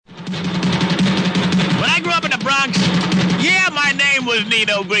you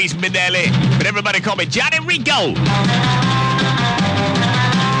know Greasman, but everybody call me Jonny Rico.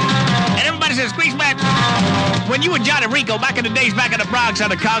 And everybody says, Greasman, when you were Jonny Rico back in the days, back in the Bronx on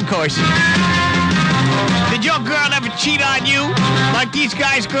the concourse, did your girl ever cheat on you like these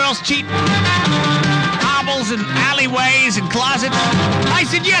girls cheat? Hobbles and alleyways and closets? I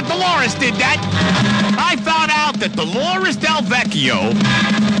said, yeah, Dolores did that. I found out that Dolores Del Vecchio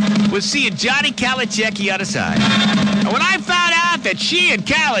was seeing Johnny Calachecki on the side. And when I found out that she and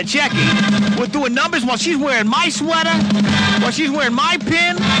Calachecki were doing numbers while she's wearing my sweater, while she's wearing my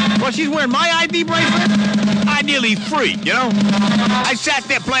pin, while she's wearing my ID bracelet, I nearly freaked, you know? I sat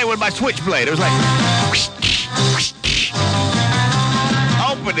there playing with my switchblade. It was like...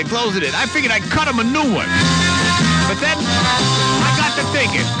 open and closing it. I figured I'd cut him a new one. But then I got to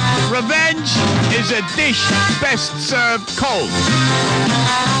thinking, revenge is a dish best served cold.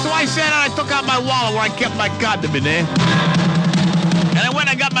 So I said, I took out my wallet where I kept my condom in there. And I went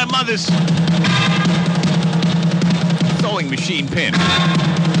and got my mother's sewing machine pin.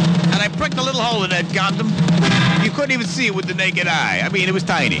 And I pricked a little hole in that condom. You couldn't even see it with the naked eye. I mean, it was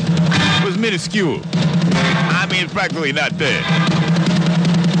tiny. It was minuscule. I mean, it's practically not there.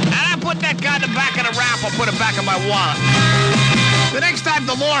 Put that condom back in a wrap. I'll put it back in my wallet. The next time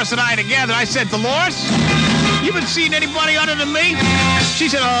Dolores and I are together, I said, Dolores, you been seeing anybody other than me? She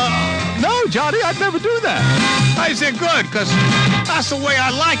said, no, Johnny, I'd never do that. I said, good, because that's the way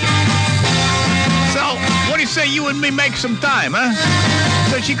I like it. So, what do you say you and me make some time, huh?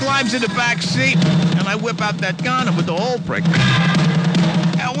 So she climbs in the back seat, and I whip out that condom with the hole prick.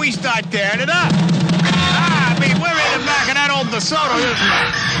 And we start tearing it up. I mean, we're in the back of that old DeSoto.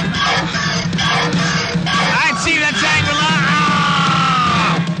 I'd see that Shangri-La.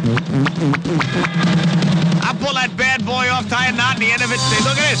 I pull that bad boy off, tie a knot in the end of it, say,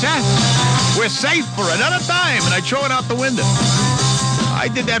 look at this, huh? We're safe for another time. And I throw it out the window. I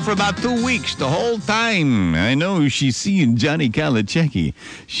did that for about 2 weeks, the whole time. I know she's seeing Johnny Calachecki.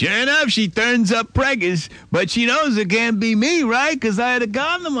 Sure enough, she turns up preggers, but she knows it can't be me, right? Because I had a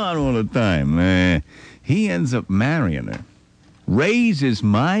condom on all the time. He ends up marrying her. Raises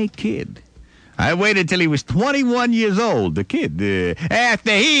my kid. I waited till he was 21 years old, the kid.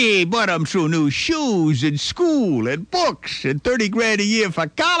 After he put him through new shoes and school and books and 30 grand a year for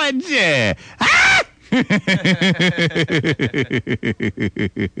college. Ah!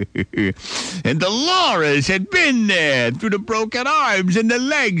 And Dolores had been there through the broken arms and the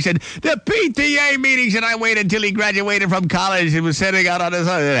legs and the PTA meetings, and I waited until he graduated from college and was sitting out on his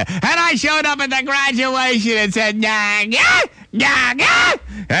own. And I showed up at the graduation and said, yeah,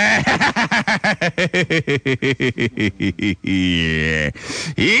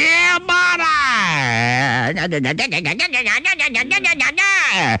 buddy.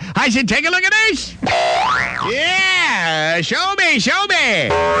 I said, take a look at this. Yeah, show me.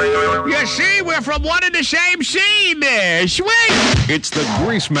 You see, we're from one and the same scene. Sweet. It's the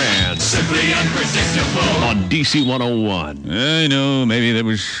Greasman. Simply unpredictable. On DC101. I know, maybe that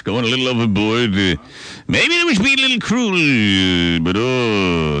was going a little overboard. Maybe it was being a little cruel. But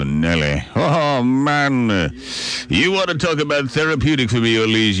oh, Nelly. Oh, man. You want to talk about therapeutic for me all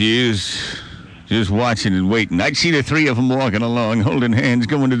these years? Just watching and waiting. I'd see the three of them walking along, holding hands,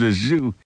 going to the zoo.